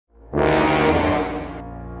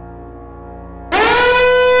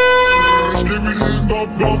Skibidi dum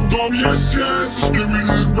dum dum, yes yes.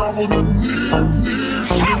 Skibidi dum dum dum,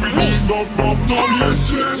 skibidi dum dum dum, yes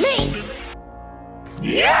yes.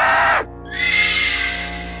 Yeah!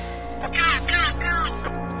 I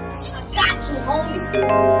got you, homie.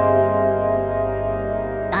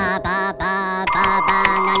 Ba ba ba ba ba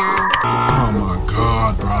na na. Oh my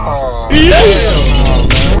God, bro. Oh.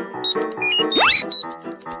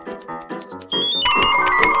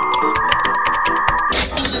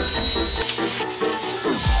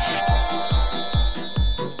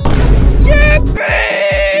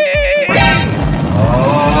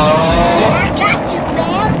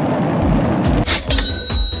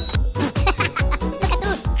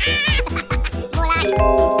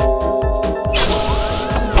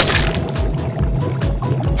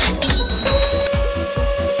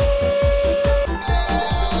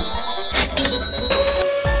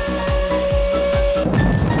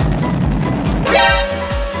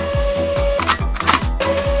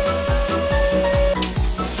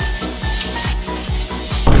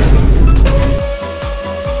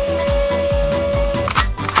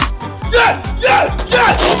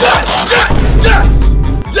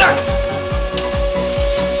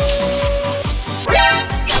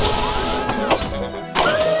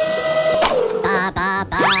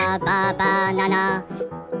 Banana.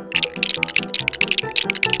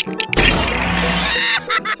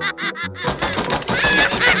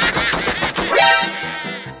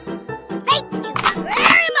 Thank you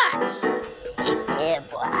very much. Yeah,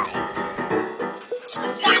 boy.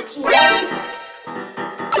 Got you.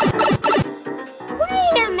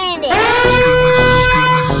 Wait a minute.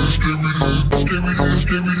 Skibidi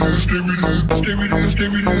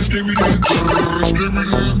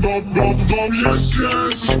dum dum dum, yes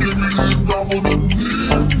yes. Skibidi dum dum dum, skibidi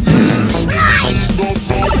dum dum dum, yes yes. Skibidi dum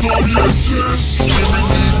dum dum, yes yes.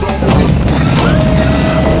 Skibidi dum dum dum,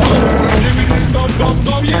 skibidi dum dum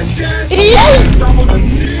dum, yes yes. Skibidi dum dum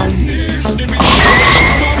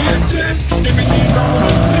dum, yes yes. Skibidi dum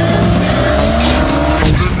dum.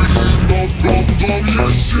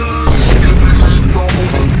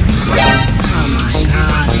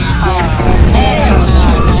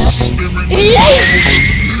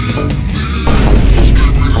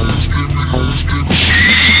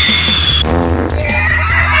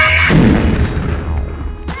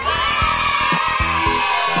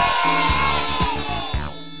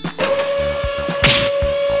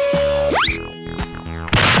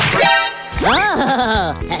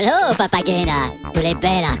 Oh, hello, papagena. Tu le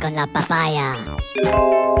bella con la papaya.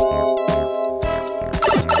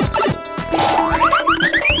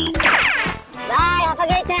 Bye, have a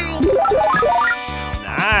great time.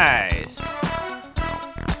 Nice.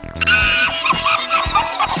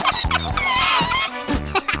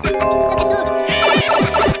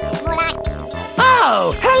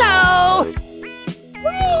 Oh, hello.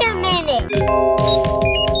 Wait a minute.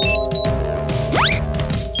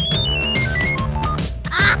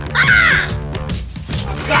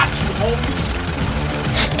 Got you, homie.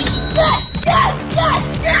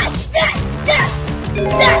 Yes!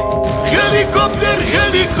 Helicopter,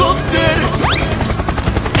 helicopter.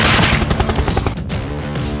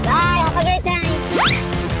 Bye, have a great time.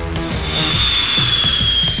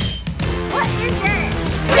 What is that?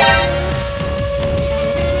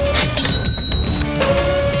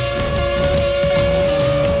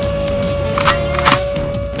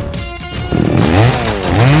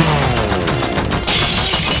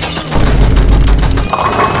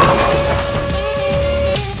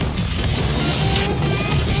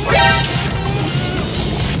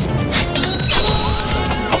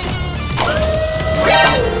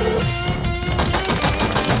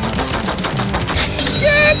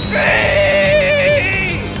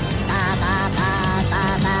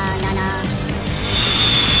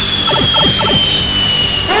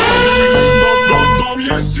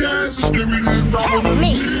 Yes, yes, skibidi dum dum,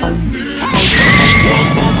 Me.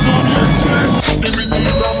 yes, yes, skibidi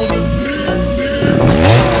dum dum, yes, yes, skibidi dum dum,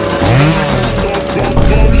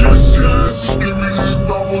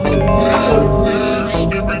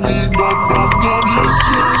 skibidi dum dum, yes,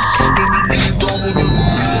 yes, skibidi dum dum,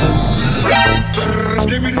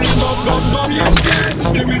 skibidi dum dum, yes, yes,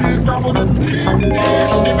 skibidi dum dum,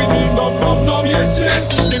 skibidi dum dum, yes, yes, skibidi dum dum, yes, yes,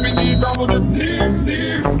 skibidi dum dum, skibidi dum dum, yes, yes, skibidi dum dum,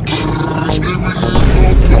 skibidi,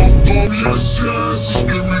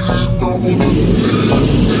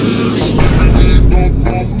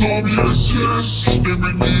 skibidi,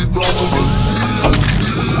 skibidi,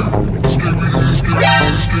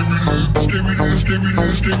 skibidi, skibidi, skibidi,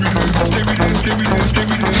 skibidi, skibidi,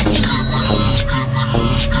 skibidi, skibidi,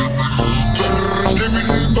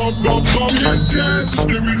 skibidi, dum dum dum, yes yes.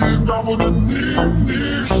 Skibidi dum dum dum dum.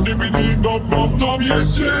 Skibidi dum dum dum,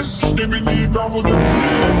 yes yes. Skibidi dum dum dum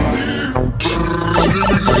dum.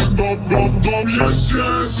 Skibidi dum dum dum, yes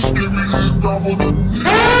yes. Skibidi dum dum dum.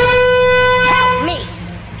 Help me!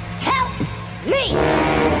 Help me!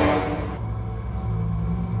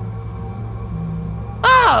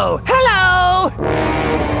 Oh, hello!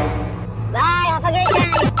 Bye, have a great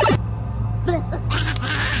time!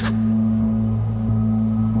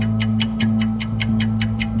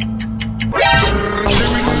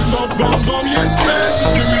 Skibidi dum dum dum, yes yes.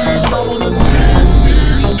 Skibidi dum dum dum dum.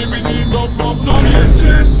 Skibidi dum dum dum, yes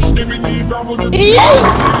yes. Skibidi dum dum dum.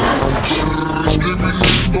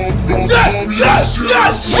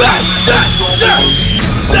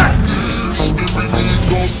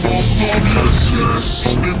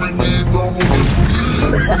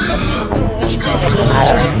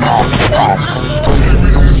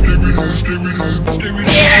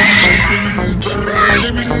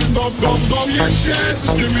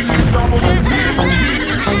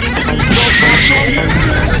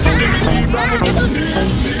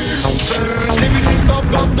 Skibidi dum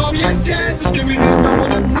dum dum, yes yes. Yes!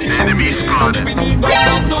 Skibidi dum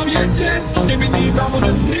dum dum, yes yes. Skibidi dum dum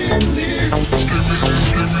dum.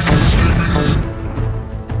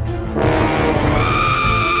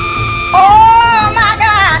 Oh my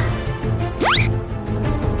god!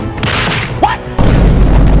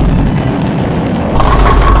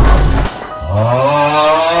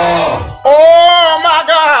 Oh my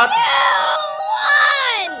God!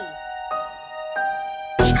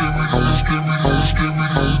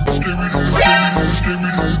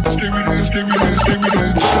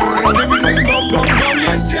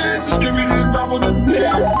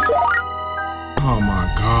 Oh my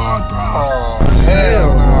God, bro. Oh, hell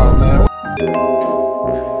no, man.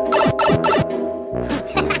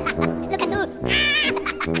 Look at you!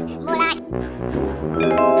 Mulak!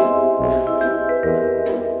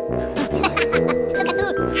 Look at you!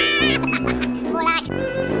 Mulak!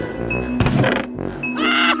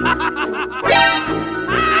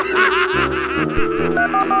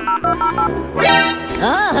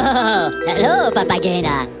 Oh! Hello,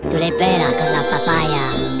 papagena! Tu le bella con la papaya!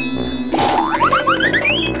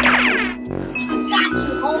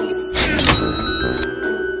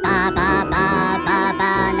 Ba ba ba ba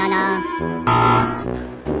banana!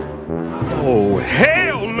 Oh,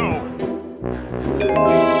 hell no!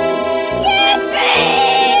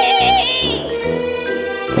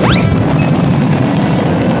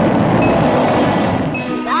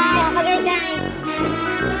 Bye, have a great time!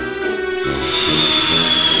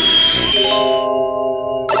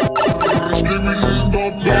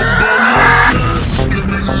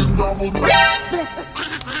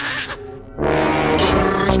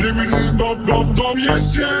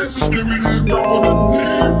 Yes, yes, give me the double the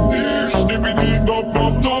dip, give me the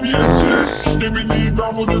double, yes, yes, give me the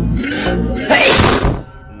double the dip.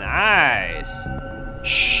 Nice.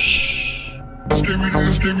 Shh. Give me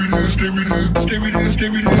this, give me this, give me this, give me this,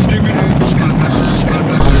 give me this, give me this, give me this, give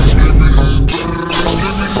me this, give me this,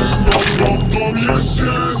 give me the double, yes,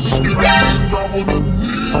 yes, give me the double the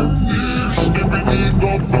dip, give me the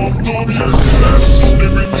double, yes, yes,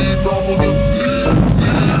 give me the double the dip.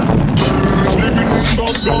 Give me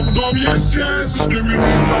the dum yes yes. Give me the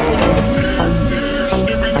dum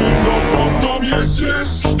give me the dum yes yes.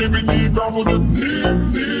 Give me the dum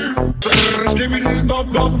give me the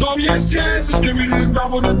dum yes yes. Give me the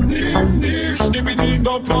dum give me the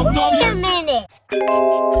dum Wait a yes. minute!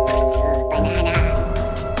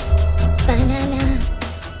 Banana!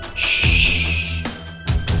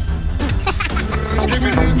 Give me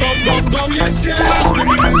the dum yes yes. Give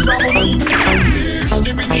me the dum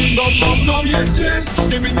give me the dum yes yes.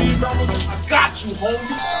 Give me the dum. I got you,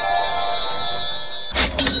 homie.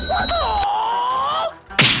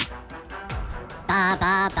 Ba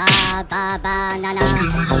ba ba ba banana!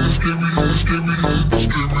 Give me this, give me this, give me this,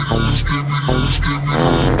 give me this, give me this, give me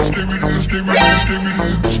this, give me this, give me this, give me this, give me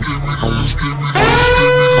this, give me this, give me the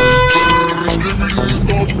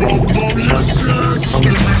yes yes.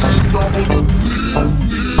 Give me the double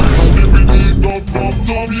give me the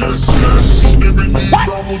dum yes yes. Give me the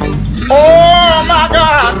double Oh my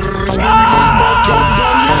God! give me the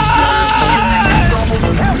dum yes yes.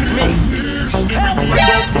 Give me the double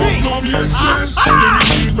give me the dum yes yes. Give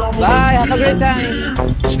me the double. Bye, have a great time.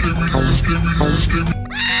 Give me this, give me this, give me.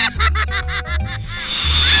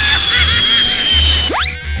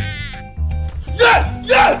 Yes!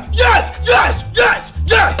 Yes! Yes! Yes! Yes!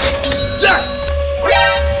 Yes! Yes!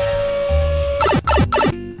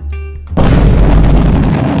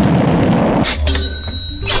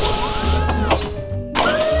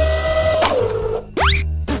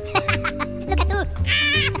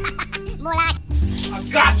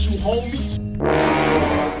 homie.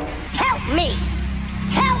 Help me!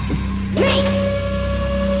 Help me!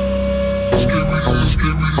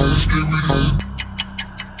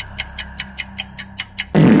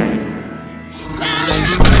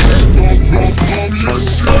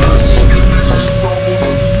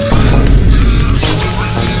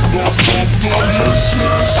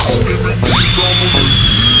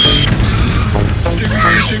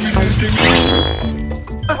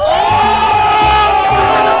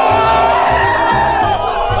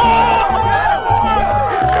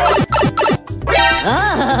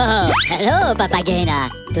 Oh, hello,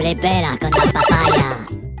 papagena. Tu le bella con la papaya.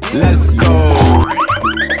 Let's go.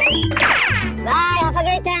 Bye, have a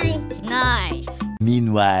great time! Nice.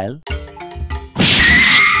 Meanwhile.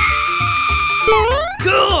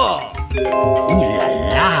 Cool! Ooh la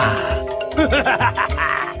la.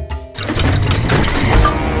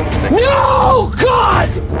 No, God!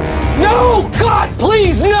 No, God,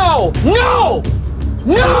 please, no! No!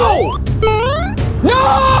 No! No!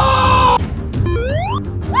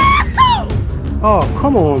 Oh,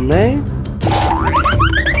 come on, man.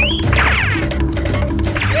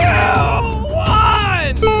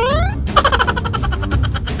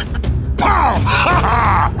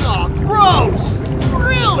 Oh, gross!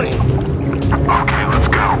 Really? Okay, let's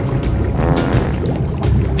go.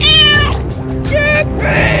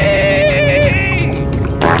 Yippee!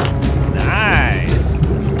 Nice.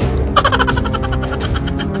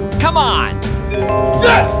 Come on!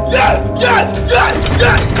 Yes! Yes! Yes! Yes!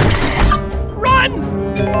 Yes! Run!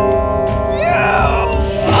 You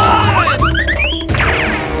won!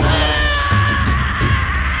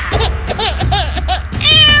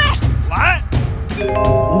 What?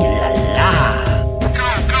 Ooh la la. Go,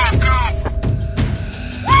 go, go.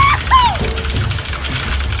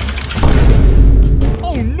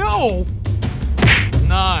 Oh no!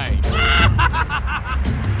 Nice.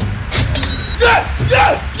 Yes!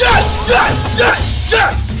 Yes! Yes! Yes! Yes!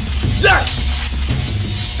 Yes! Yes!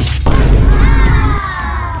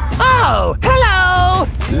 Oh, hello!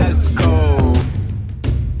 Let's go.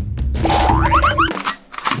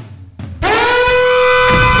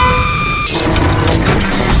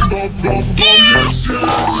 Yes! Okay,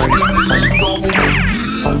 let's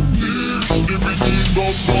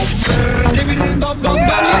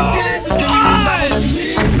go.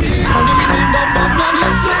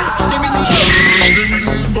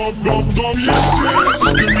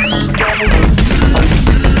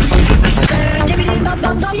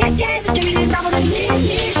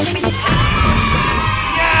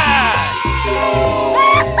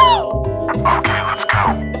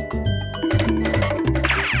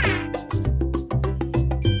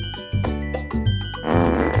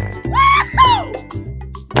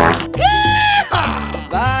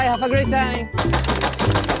 Bye, have a great time.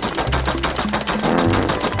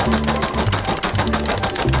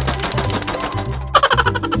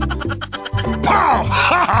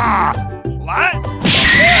 What?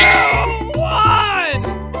 You won!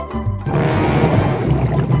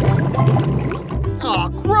 Oh,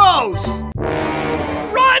 gross!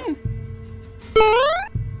 Run!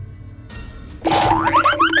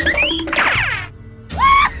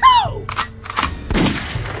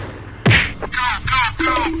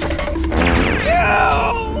 You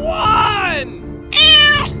won!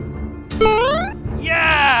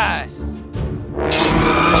 Yes!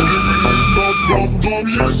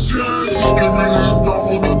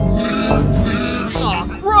 Oh,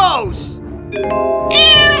 gross!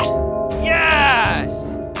 Yes!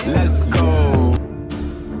 Let's go.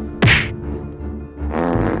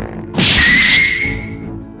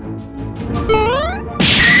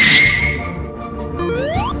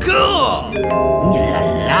 Cool! Ooh la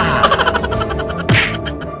la.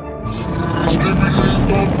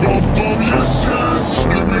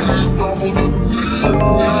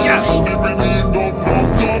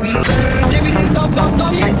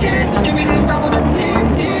 Yes! Yes!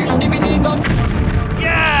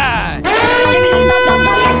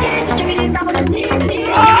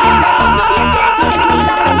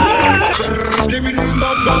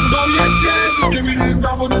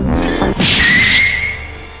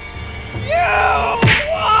 You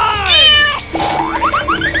won!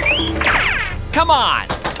 Come on!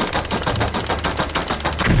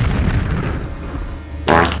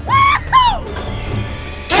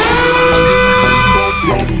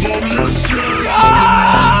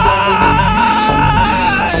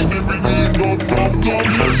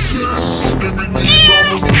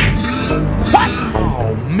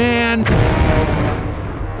 Oh man!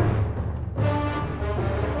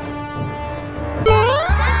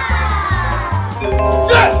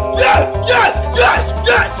 Yes! Yes! Yes! Yes!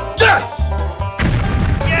 Yes! Yes!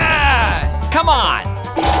 Yes!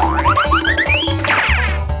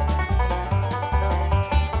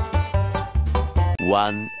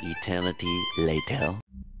 One eternity later.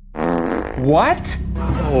 What?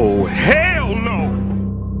 Oh, hell no!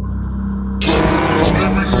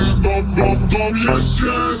 Skibidi dum dum dum, yes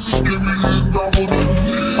yes. Skibidi dum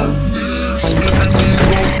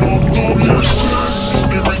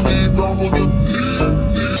dum yes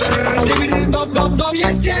yes. Skibidi dum dum,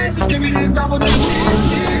 yes yes. Skibidi dum dum,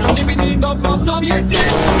 skibidi dum dum, yes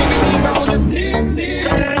yes. Skibidi dum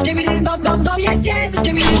dum, yes yes.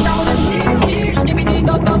 Skibidi dum dum, skibidi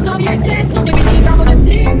dum dum, yes yes. Skibidi dum dum,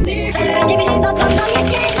 skibidi dum dum,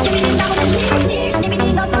 yes yes. Skibidi dum dum, skibidi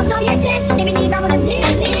dum dum, yes yes. Skibidi dum dum,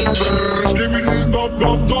 skibidi dum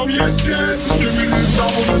dum, yes yes. Skibidi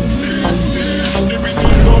dum dum, skibidi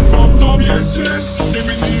dum dum, yes yes.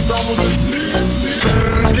 Skibidi dum dum,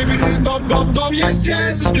 skibidi dum dum, yes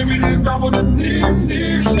yes. Skibidi dum dum,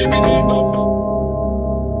 skibidi dum dum.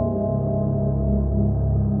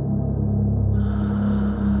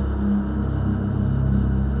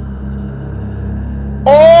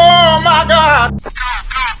 Oh my God!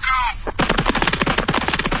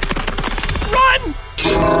 Run!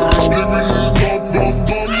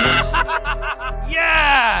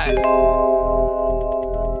 Yes!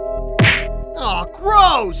 Oh,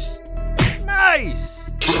 gross! Nice!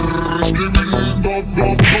 Nice!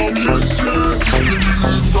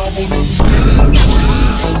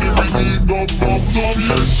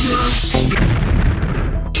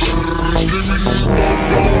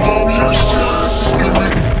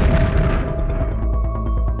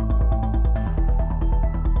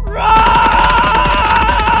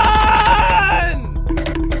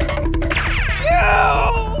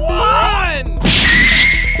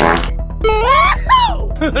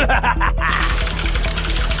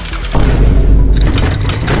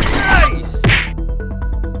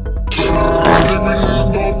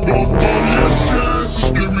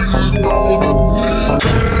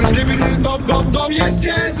 Yes,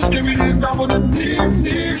 yes, give me the double the deep,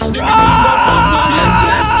 deep, give me the double, yes,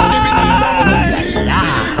 yes, give me the double the deep,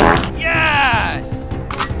 Yes! yes,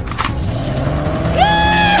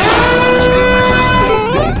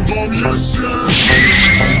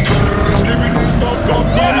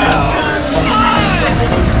 yes, give me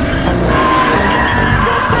the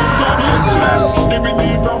double, yes, yes, give me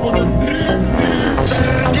the double the deep,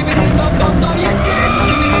 give me the double, yes, yes,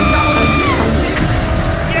 give me the double the deep,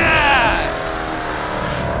 Yes!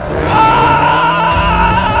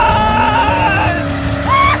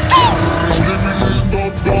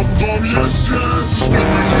 yes, yes, give me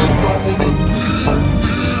the double the deep.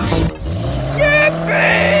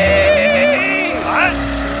 Yippee! What?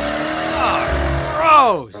 Oh,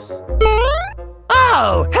 gross!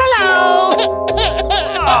 Oh, hello!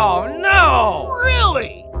 Oh, no!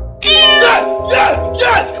 Really? Yes! Yes!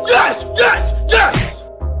 Yes! Yes! Yes! Yes!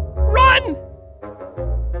 Run!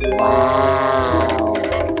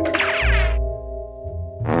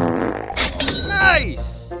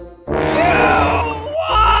 Nice! You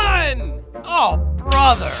won! Oh,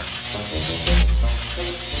 brother!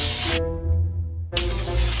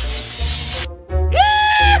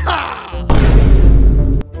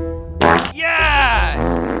 Yes!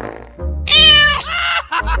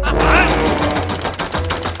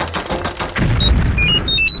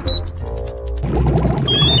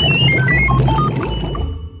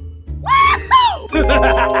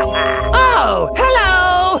 Oh,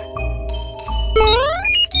 hello!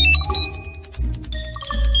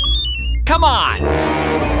 Come on!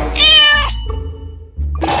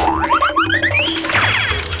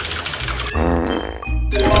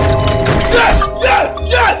 Yes! Yes!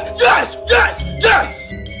 Yes! Yes! Yes!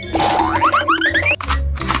 Yes!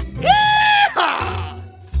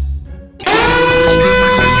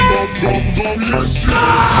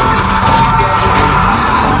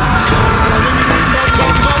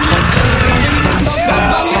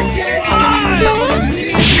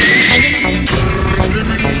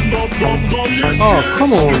 Oh,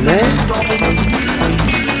 come on, man.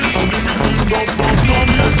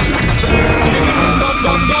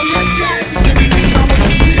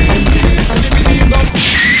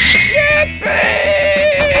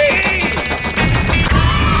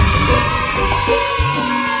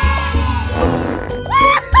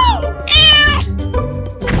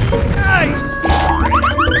 Nice!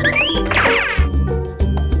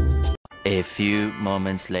 A few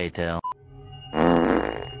moments later.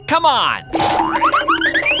 Come on!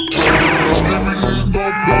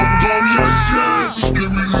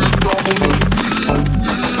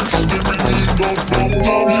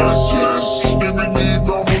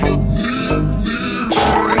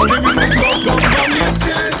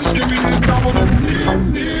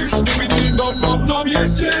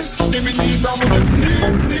 yes, yes. Skibidi dum dum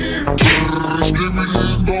dum dum. Skibidi dum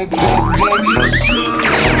dum dum, yes,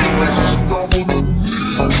 yes. Skibidi dum dum dum.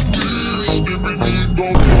 Skibidi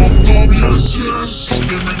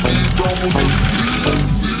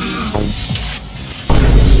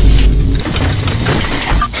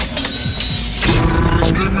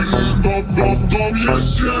dum dum dum, yes,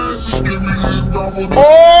 yes. Skibidi dum dum dum.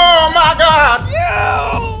 Oh my God! You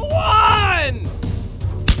won!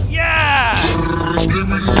 Yeah!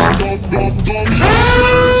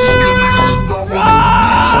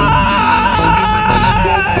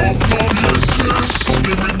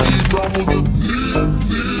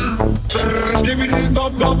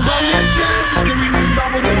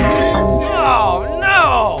 Oh no!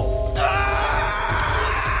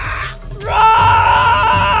 Run!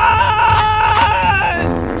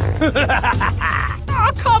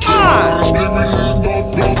 Oh, come on!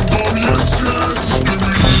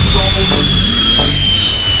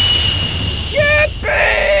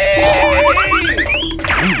 Yippee!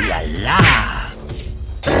 Ooh la la!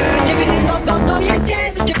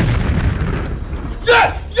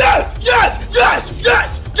 Yes! Yes! Yes! Yes!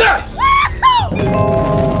 Yes! Yes!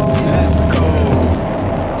 Let's go!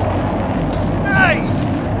 Nice!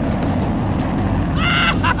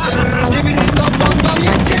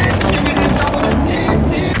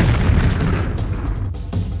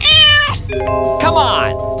 Come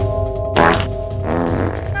on!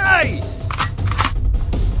 Nice!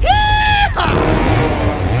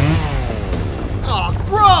 Oh,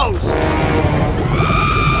 gross!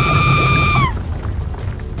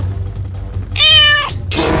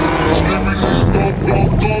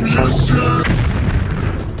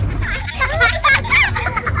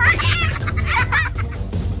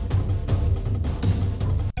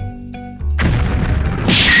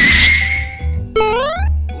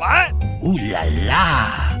 What? Ooh la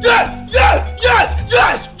la! Yes! Yes! Yes!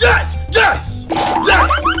 Yes! Yes! Yes!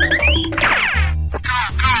 Yes!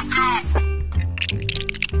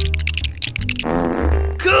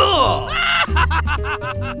 Cool!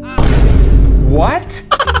 What?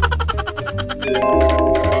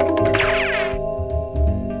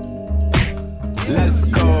 Let's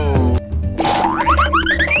go!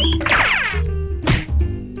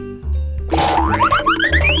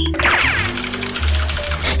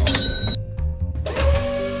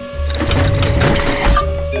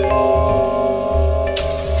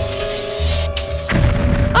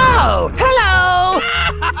 Oh, hello!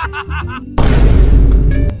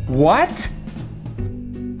 What?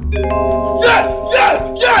 Yes! Yes!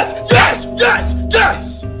 Yes! Yes! Yes! Yes!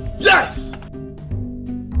 Yes!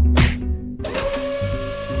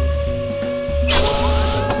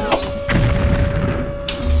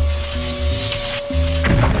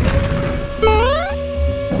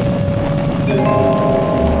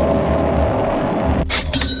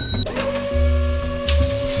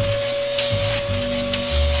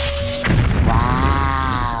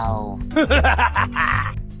 Wow.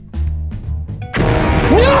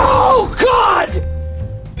 No! God!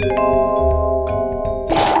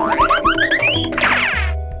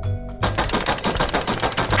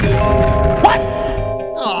 What?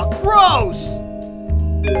 Oh, gross!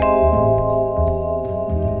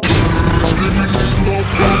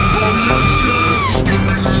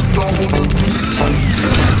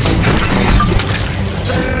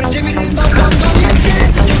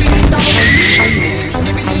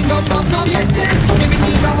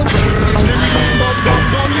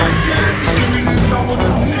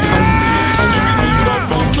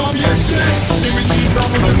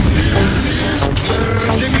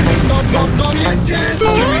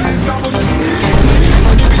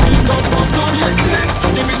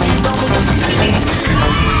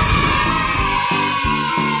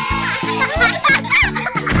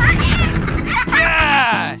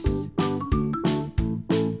 Yes!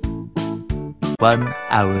 1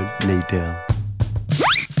 hour later.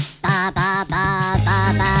 Ba ba ba ba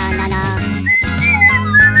ba